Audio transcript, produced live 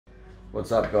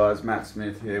What's up guys, Matt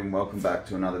Smith here and welcome back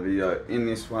to another video. In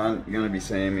this one, you're going to be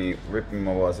seeing me ripping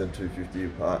my YZ250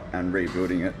 apart and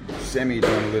rebuilding it. Semi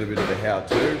doing a little bit of the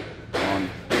how-to on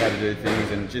how to do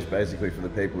things, and just basically for the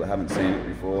people that haven't seen it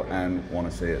before and want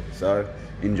to see it. So,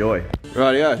 enjoy.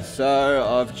 Rightio,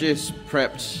 so I've just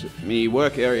prepped my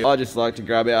work area. I just like to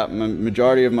grab out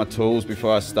majority of my tools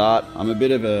before I start. I'm a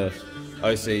bit of a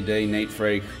OCD, neat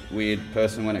freak, weird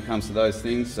person when it comes to those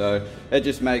things, so it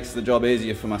just makes the job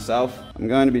easier for myself. I'm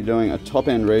going to be doing a top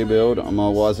end rebuild on my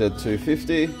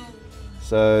YZ250.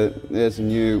 So there's a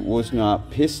new Woosnap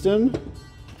piston,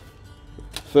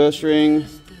 first ring,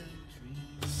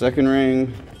 second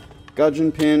ring,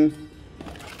 gudgeon pin,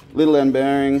 little end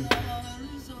bearing,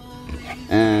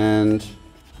 and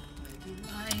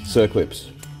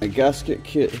circlips. A gasket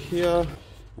kit here,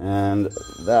 and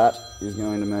that is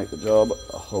going to make the job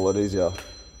a whole lot easier.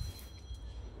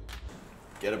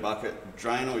 Get a bucket,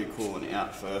 drain all your coolant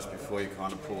out first before you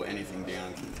kind of pull anything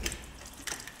down.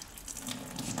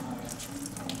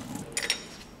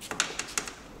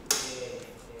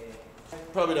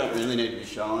 Probably don't really need to be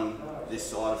showing this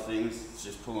side of things, it's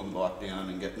just pulling the bike down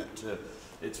and getting it to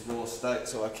its raw state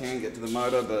so I can get to the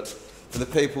motor, but for the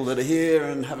people that are here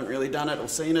and haven't really done it or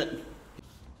seen it,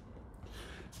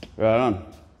 right on.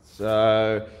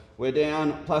 So we're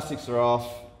down, plastics are off,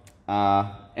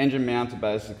 engine mounts are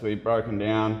basically broken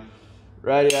down,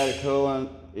 radiator coolant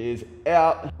is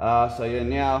out. So yeah,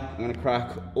 now I'm gonna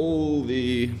crack all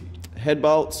the head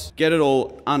bolts, get it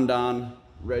all undone,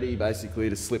 ready basically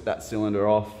to slip that cylinder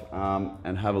off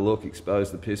and have a look,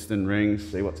 expose the piston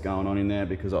rings, see what's going on in there,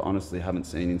 because I honestly haven't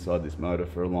seen inside this motor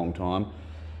for a long time.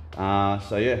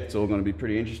 So yeah, it's all gonna be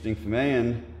pretty interesting for me,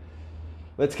 and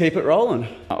let's keep it rolling.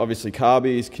 Obviously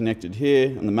carby is connected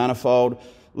here on the manifold.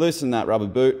 Loosen that rubber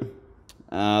boot.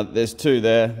 There's two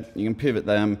there. You can pivot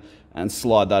them and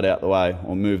slide that out the way,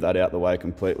 or move that out the way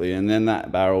completely. And then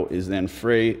that barrel is then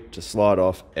free to slide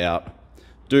off out.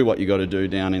 Do what you got to do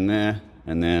down in there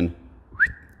and then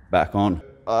back on.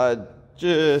 I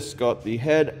just got the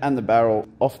head and the barrel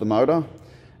off the motor,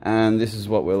 and this is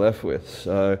what we're left with.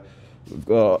 So we've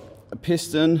got a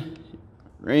piston,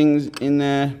 rings in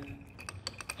there,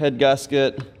 head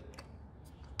gasket.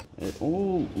 It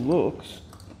all looks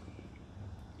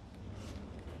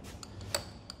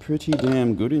pretty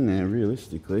damn good in there,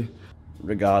 realistically.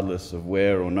 Regardless of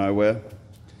where or nowhere,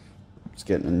 just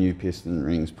getting a new piston and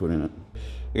rings put in it.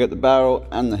 We got the barrel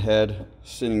and the head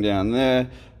sitting down there.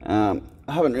 I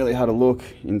haven't really had a look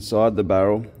inside the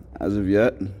barrel as of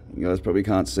yet. You guys probably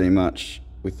can't see much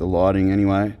with the lighting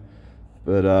anyway,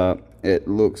 but it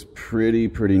looks pretty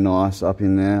nice up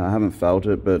in there. I haven't felt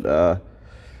it, but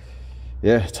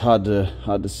yeah, it's hard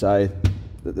to say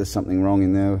that there's something wrong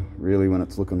in there really when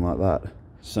it's looking like that.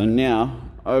 So now,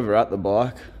 over at the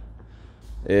bike,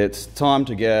 it's time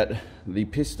to get the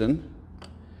piston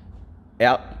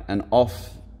out and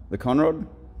off the conrod,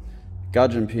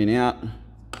 gudgeon pin out,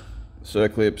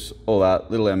 circlips, all that,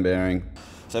 little end bearing.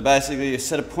 So basically you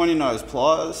set a pointy nose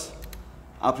pliers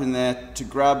up in there to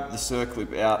grab the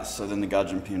circlip out, so then the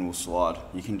gudgeon pin will slide.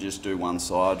 You can just do one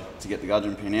side to get the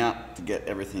gudgeon pin out, to get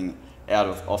everything out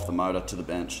of off the motor to the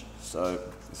bench. So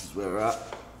this is where we're at.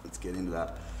 Let's get into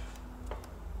that.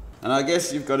 And I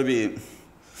guess you've got to be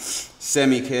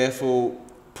semi-careful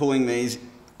pulling these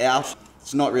out.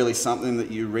 It's not really something that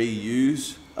you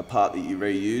reuse, a part that you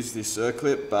reuse, this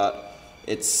circlip, but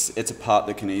it's a part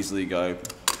that can easily go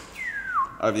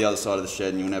over the other side of the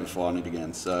shed and you'll never find it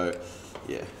again. So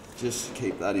yeah, just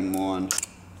keep that in mind.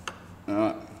 All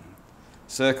right,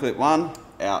 circlip one,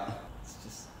 out.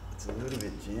 It's a little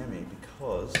bit jammy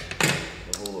because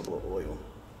of all the oil.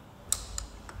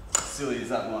 Silly as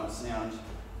that might sound,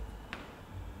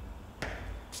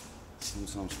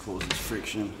 sometimes causes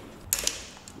friction.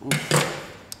 Oof.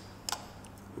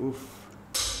 Oof.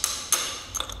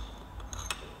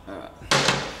 All right,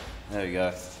 there we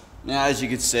go. Now, as you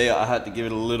can see, I had to give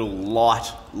it a little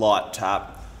light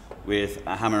tap with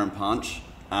a hammer and punch.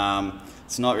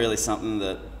 It's not really something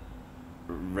that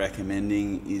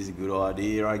recommending is a good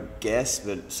idea, I guess,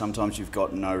 but sometimes you've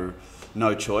got no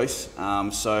choice.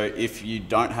 So if you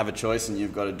don't have a choice and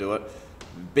you've got to do it,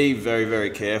 be very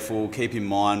careful. Keep in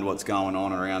mind what's going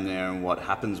on around there and what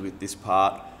happens with this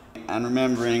part. And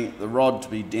remembering the rod to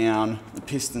be down, the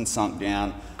piston sunk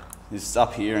down, it's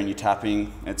up here and you're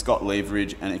tapping, it's got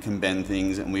leverage and it can bend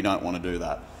things, and we don't want to do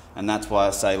that. And that's why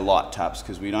I say light taps,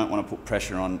 because we don't want to put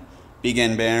pressure on big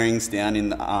end bearings down in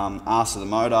the arse of the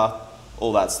motor,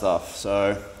 all that stuff.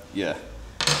 So yeah,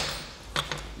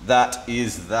 that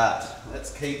is that.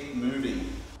 Let's keep moving.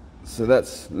 So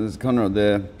there's conrod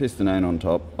there, piston ain't on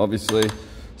top, obviously.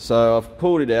 So I've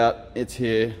pulled it out, it's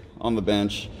here on the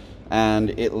bench, and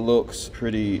it looks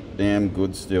pretty damn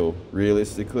good still.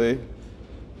 Realistically,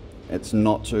 it's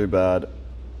not too bad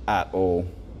at all.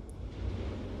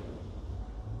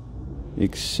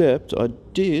 Except I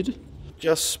did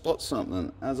just spot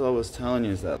something as I was telling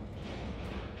you that.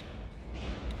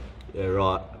 Yeah,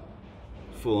 right,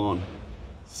 full on.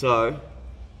 So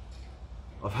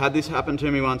I've had this happen to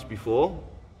me once before,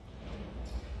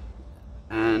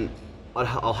 and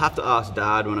I'll have to ask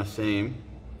Dad when I see him,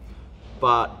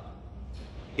 but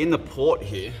in the port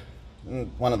here, in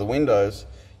one of the windows,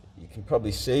 you can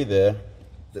probably see there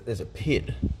that there's a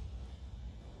pit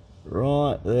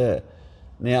right there.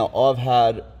 Now I've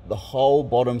had the whole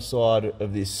bottom side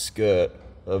of this skirt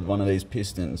of one of these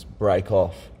pistons break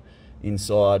off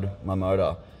inside my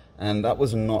motor, and that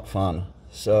was not fun.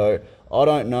 So I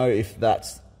don't know if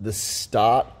that's the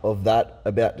start of that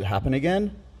about to happen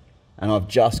again and I've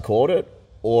just caught it,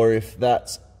 or if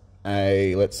that's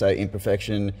a, let's say,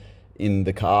 imperfection in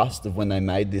the cast of when they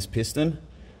made this piston.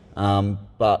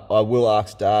 But I will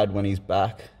ask Dad when he's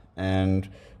back, and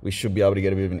we should be able to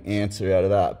get a bit of an answer out of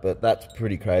that. But that's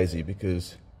pretty crazy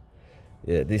because,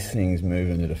 yeah, this thing's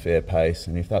moving at a fair pace,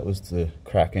 and if that was to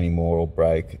crack anymore or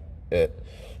break, yeah,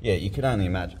 you could only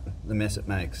imagine the mess it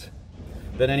makes.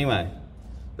 But anyway,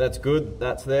 that's good,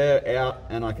 that's there, out,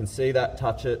 and I can see that,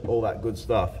 touch it, all that good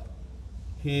stuff.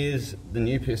 Here's the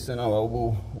new piston. Oh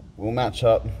well, we'll match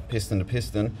up piston to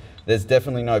piston. There's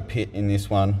definitely no pit in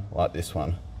this one like this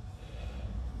one.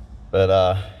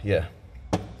 But yeah,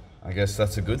 I guess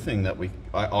that's a good thing that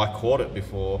I caught it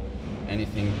before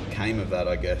anything came of that,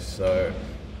 I guess. So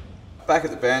back at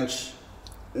the bench,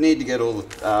 need to get all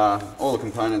the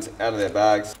components out of their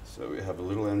bags. So we have a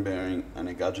little end bearing and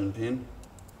a gudgeon pin.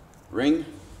 Ring.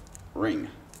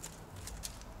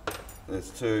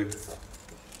 There's two.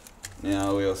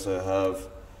 Now we also have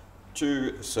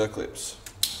two circlips.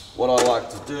 What I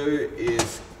like to do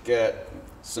is get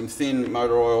some thin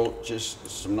motor oil, just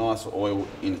some nice oil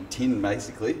in a tin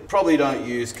basically. Probably don't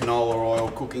use canola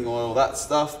oil, cooking oil, that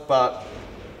stuff, but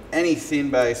any thin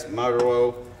base motor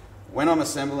oil. When I'm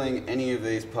assembling any of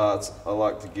these parts, I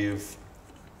like to give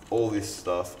all this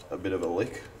stuff a bit of a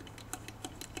lick.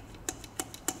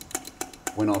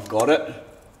 When I've got it,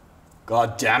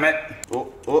 God damn it.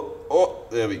 Oh,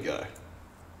 there we go.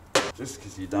 Just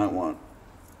because you don't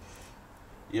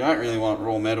really want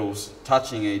raw metals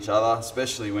touching each other,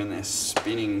 especially when they're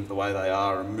spinning the way they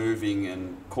are and moving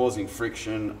and causing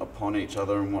friction upon each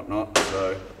other and whatnot.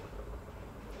 So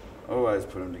always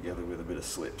put them together with a bit of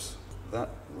slips. That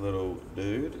little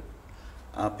dude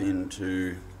up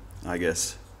into, I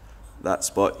guess, that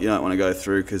spot you don't want to go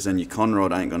through, because then your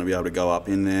conrod ain't going to be able to go up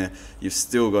in there. You've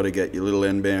still got to get your little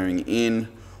end bearing in,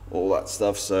 all that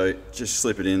stuff. So just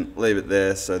slip it in, leave it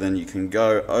there, so then you can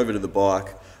go over to the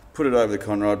bike, put it over the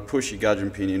conrod, push your gudgeon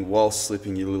pin in while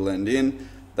slipping your little end in.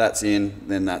 That's in,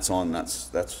 then that's on. That's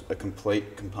a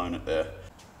complete component there.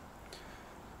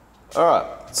 All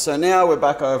right, so now we're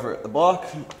back over at the bike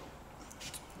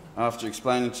after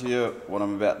explaining to you what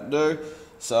I'm about to do.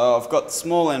 So I've got the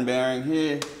small end bearing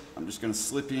here. I'm just going to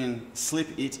slip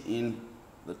it in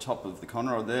the top of the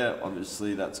conrod there.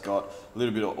 Obviously that's got a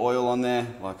little bit of oil on there,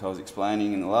 like I was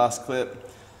explaining in the last clip.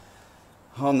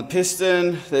 On the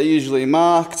piston, they're usually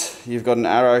marked. You've got an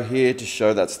arrow here to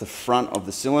show that's the front of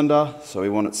the cylinder. So we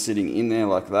want it sitting in there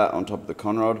like that on top of the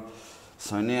conrod.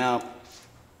 So now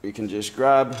we can just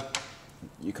grab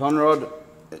your conrod.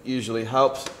 It usually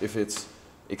helps if it's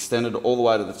extended all the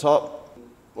way to the top.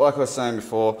 Like I was saying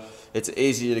before, it's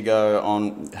easier to go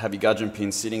on, have your gudgeon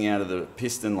pin sitting out of the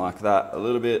piston like that a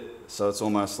little bit, so it's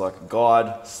almost like a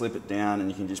guide. Slip it down and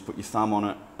you can just put your thumb on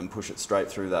it and push it straight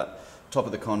through that top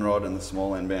of the conrod and the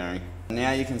small end bearing.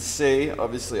 Now you can see,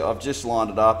 obviously I've just lined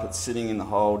it up, it's sitting in the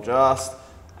hole just,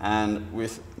 and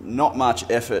with not much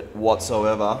effort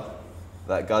whatsoever,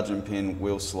 that gudgeon pin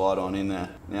will slide on in there.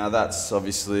 Now that's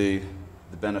obviously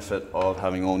the benefit of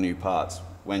having all new parts.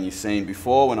 When you've seen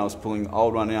before, when I was pulling the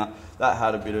old one out, that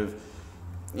had a bit of,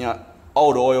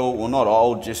 old oil, well not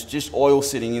old, just oil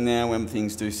sitting in there. When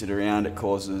things do sit around, it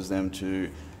causes them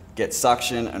to get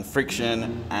suction and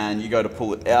friction, and you go to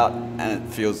pull it out and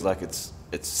it feels like it's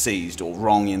seized or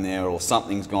wrong in there, or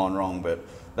something's gone wrong, but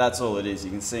that's all it is. You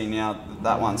can see now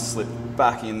that one slipped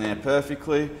back in there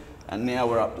perfectly, and now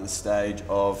we're up to the stage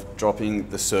of dropping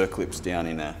the circlips down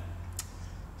in there.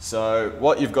 So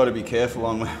what you've got to be careful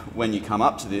on when you come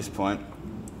up to this point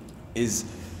is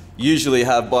usually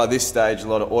have by this stage a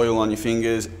lot of oil on your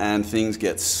fingers and things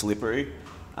get slippery.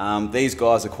 These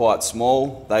guys are quite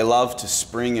small. They love to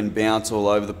spring and bounce all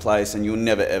over the place, and you'll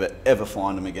never ever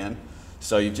find them again.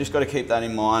 So you've just got to keep that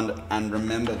in mind and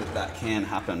remember that that can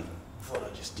happen. I thought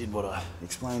I just did what I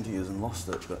explained to you and lost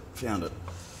it, but found it.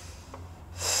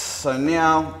 So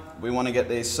now we want to get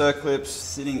these circlips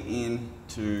sitting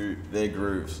into their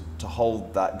grooves to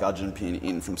hold that gudgeon pin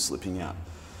in from slipping out.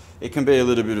 It can be a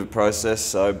little bit of a process,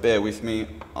 so bear with me.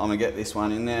 I'm gonna get this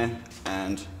one in there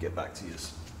and get back to you.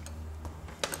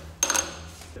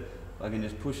 I can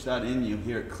just push that in, you'll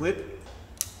hear it clip.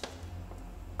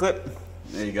 Clip,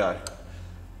 there you go.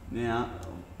 Now, I've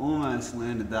almost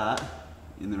landed that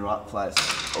in the right place.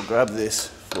 I'll grab this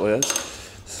for you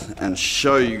and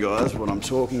show you guys what I'm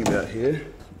talking about here.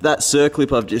 That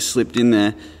circlip I've just slipped in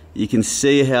there, you can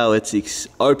see how it's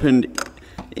opened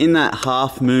in that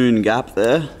half moon gap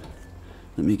there.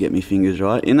 Let me get my fingers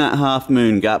right. In that half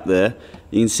moon gap there,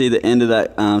 you can see the end of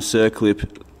that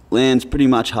circlip lands pretty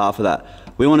much half of that.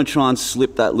 We want to try and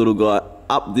slip that little guy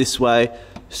up this way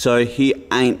so he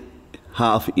ain't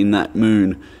half in that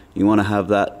moon. You want to have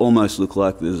that almost look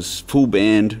like there's a full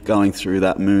band going through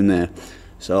that moon there.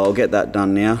 So I'll get that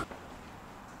done now.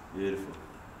 Beautiful.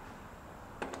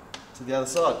 To the other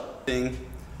side.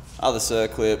 Other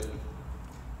circlip.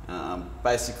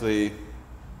 Basically,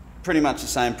 pretty much the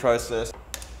same process.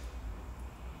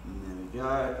 And there we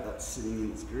go. That's sitting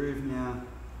in its groove now.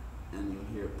 And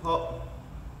you'll hear it pop.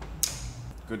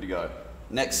 Good to go.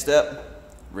 Next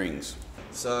step, rings.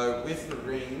 So with the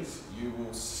rings, you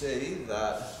will see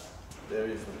that there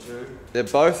is the two. They're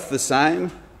both the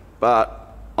same,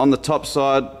 but on the top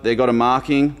side, they've got a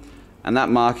marking, and that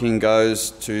marking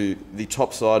goes to the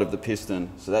top side of the piston.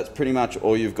 So that's pretty much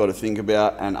all you've got to think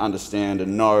about and understand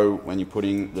and know when you're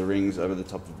putting the rings over the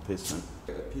top of the piston.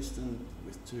 A piston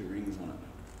with two rings on it.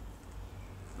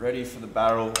 Ready for the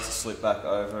barrel to slip back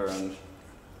over and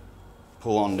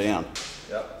pull on down.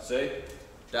 Yep, see?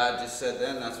 Dad just said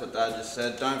then, that's what Dad just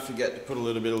said. Don't forget to put a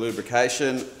little bit of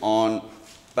lubrication on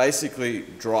basically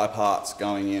dry parts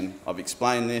going in. I've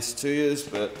explained this to you,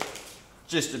 but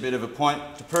just a bit of a point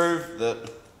to prove that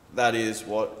that is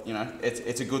what, you know,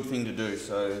 it's a good thing to do.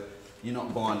 So you're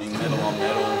not binding metal on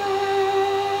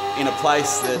metal in a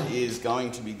place that is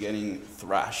going to be getting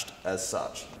thrashed as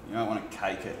such. You don't want to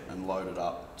cake it and load it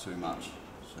up too much.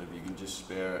 So if you can just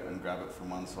spare it and grab it from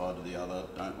one side to the other,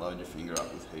 don't load your finger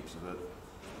up with heaps of it.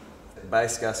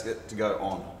 Base gasket to go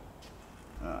on.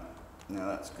 Alright, now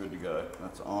that's good to go.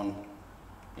 That's on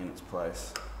in its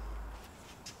place.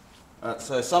 Alright,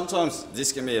 so sometimes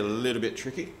this can be a little bit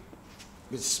tricky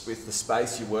with the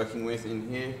space you're working with in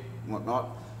here and whatnot.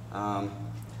 And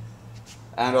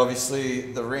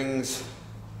obviously the rings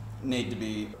need to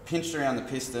be pinched around the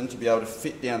piston to be able to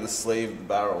fit down the sleeve of the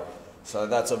barrel. So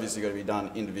that's obviously got to be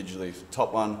done individually.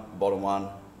 Top one, bottom one,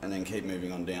 and then keep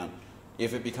moving on down.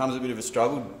 If it becomes a bit of a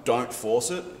struggle, don't force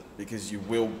it because you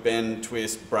will bend,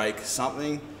 twist, break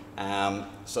something.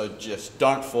 So just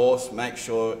don't force, make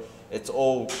sure it's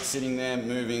all sitting there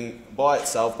moving by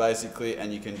itself basically,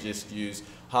 and you can just use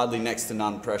hardly next to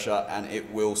none pressure and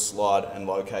it will slide and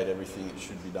locate everything. It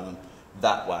should be done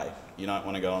that way. You don't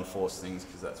want to go and force things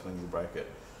because that's when you break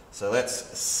it. So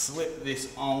let's slip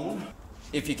this on.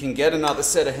 If you can get another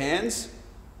set of hands,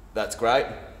 that's great.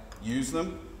 Use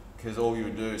them. Because all you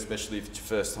would do, especially if it's your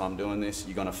first time doing this,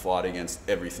 you're going to fight against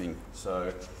everything.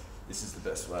 So this is the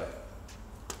best way.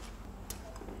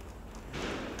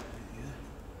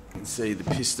 You can see the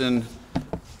piston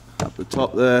up the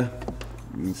top there.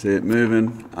 You can see it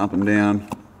moving up and down,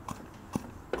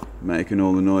 making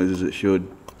all the noises it should.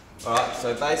 Alright,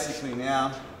 so basically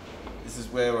now, this is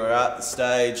where we're at, the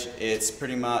stage. It's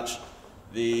pretty much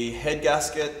the head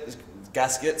gaskets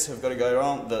have got to go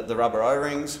on, the rubber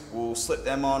O-rings, we'll slip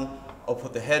them on. I'll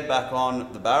put the head back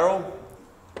on the barrel.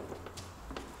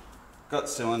 Got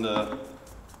cylinder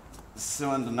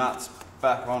nuts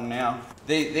back on now.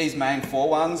 These main four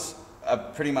ones are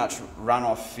pretty much run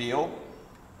off feel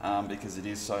because it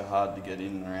is so hard to get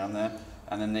in and around there.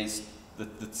 And then the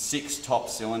 6 top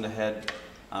cylinder head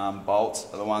bolts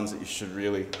are the ones that you should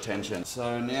really tension.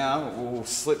 So now we'll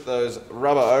slip those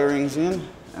rubber O-rings in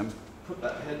and put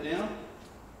that head down.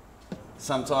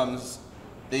 Sometimes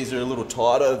these are a little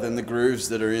tighter than the grooves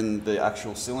that are in the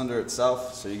actual cylinder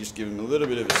itself, so you just give them a little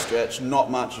bit of a stretch, not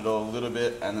much at all, a little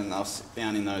bit, and then they'll sit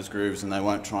down in those grooves and they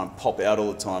won't try and pop out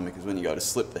all the time, because when you go to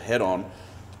slip the head on,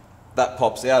 that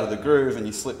pops out of the groove and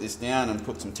you slip this down and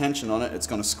put some tension on it, it's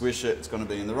going to squish it, it's going to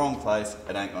be in the wrong place,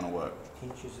 it ain't going to work.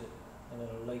 Pinches it and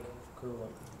it'll like groove on.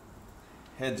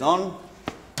 Head's on,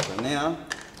 so now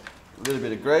a little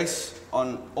bit of grease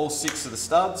on all 6 of the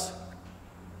studs.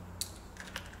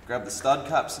 Grab the stud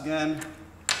caps again.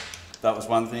 That was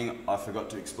one thing I forgot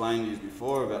to explain to you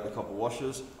before about the copper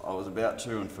washers. I was about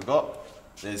to and forgot.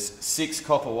 There's 6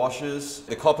 copper washers.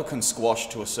 The copper can squash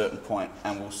to a certain point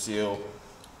and will seal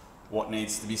what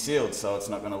needs to be sealed, so it's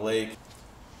not going to leak.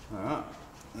 Alright,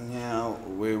 now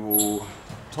we will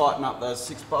tighten up those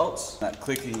 6 bolts. That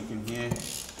clicking you can hear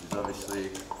is obviously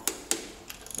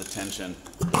the tension.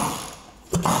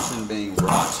 Tension being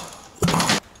right.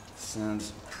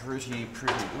 Sounds pretty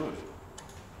good.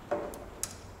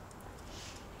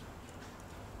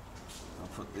 I'll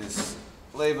put this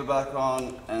lever back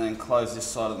on and then close this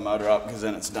side of the motor up, because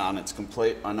then it's done, it's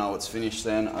complete. I know it's finished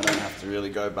then. I don't have to really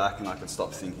go back and I can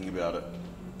stop thinking about it.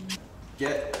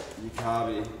 Get your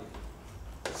carby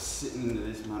sitting into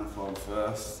this manifold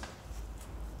first,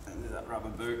 and do that rubber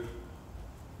boot.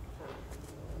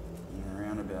 In a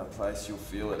roundabout place, you'll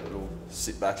feel it. It'll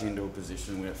sit back into a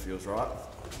position where it feels right.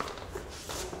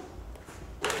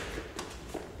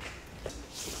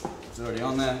 It's already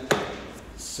on there.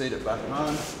 Seat it back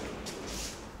home,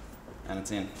 and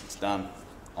it's in. It's done.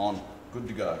 On. Good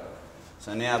to go.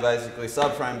 So now basically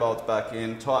subframe bolts back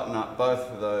in, tighten up both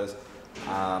of those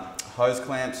hose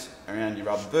clamps around your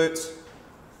rubber boots.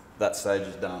 That stage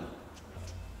is done.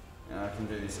 Now I can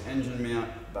do this engine mount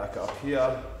back up here.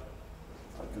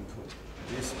 I can put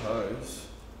this hose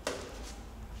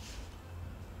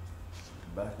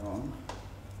back on,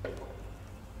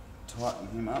 tighten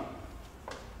him up.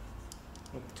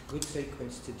 Look, it's a good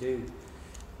sequence to do.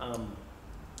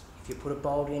 If you put a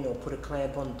bolt in or put a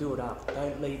clamp on, do it up.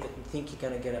 Don't leave it and think you're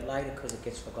going to get it later, because it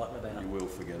gets forgotten about. You will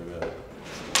forget about it.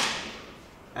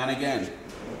 And again,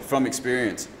 from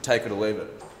experience, take it or leave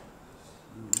it.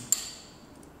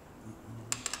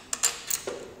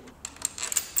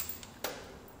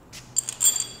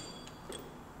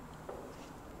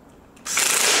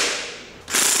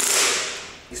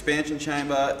 Expansion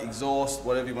chamber, exhaust,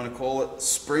 whatever you want to call it,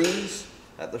 springs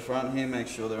at the front here. Make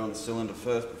sure they're on the cylinder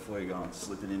first before you go and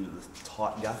slip it into the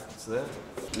tight gap that's there.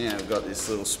 Now we've got this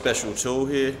little special tool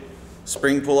here,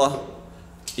 spring puller.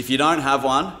 If you don't have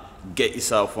one, get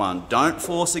yourself one. Don't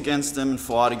force against them and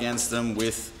fight against them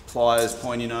with pliers,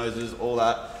 pointy noses, all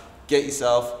that. Get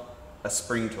yourself a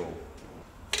spring tool.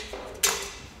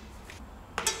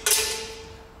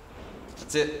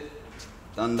 That's it.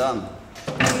 Done.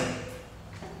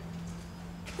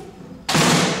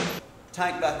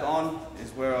 Tank back on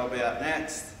is where I'll be at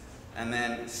next, and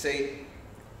then seat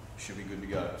should be good to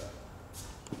go.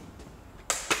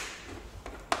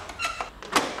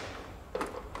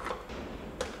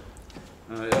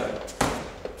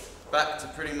 Back to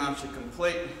pretty much a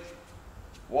complete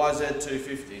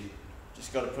YZ250.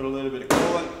 Just got to put a little bit of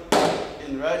coolant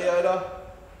in the radiator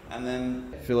and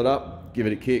then fill it up, give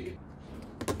it a kick.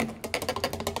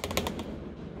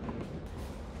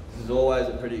 This is always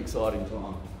a pretty exciting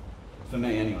time. For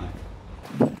me anyway.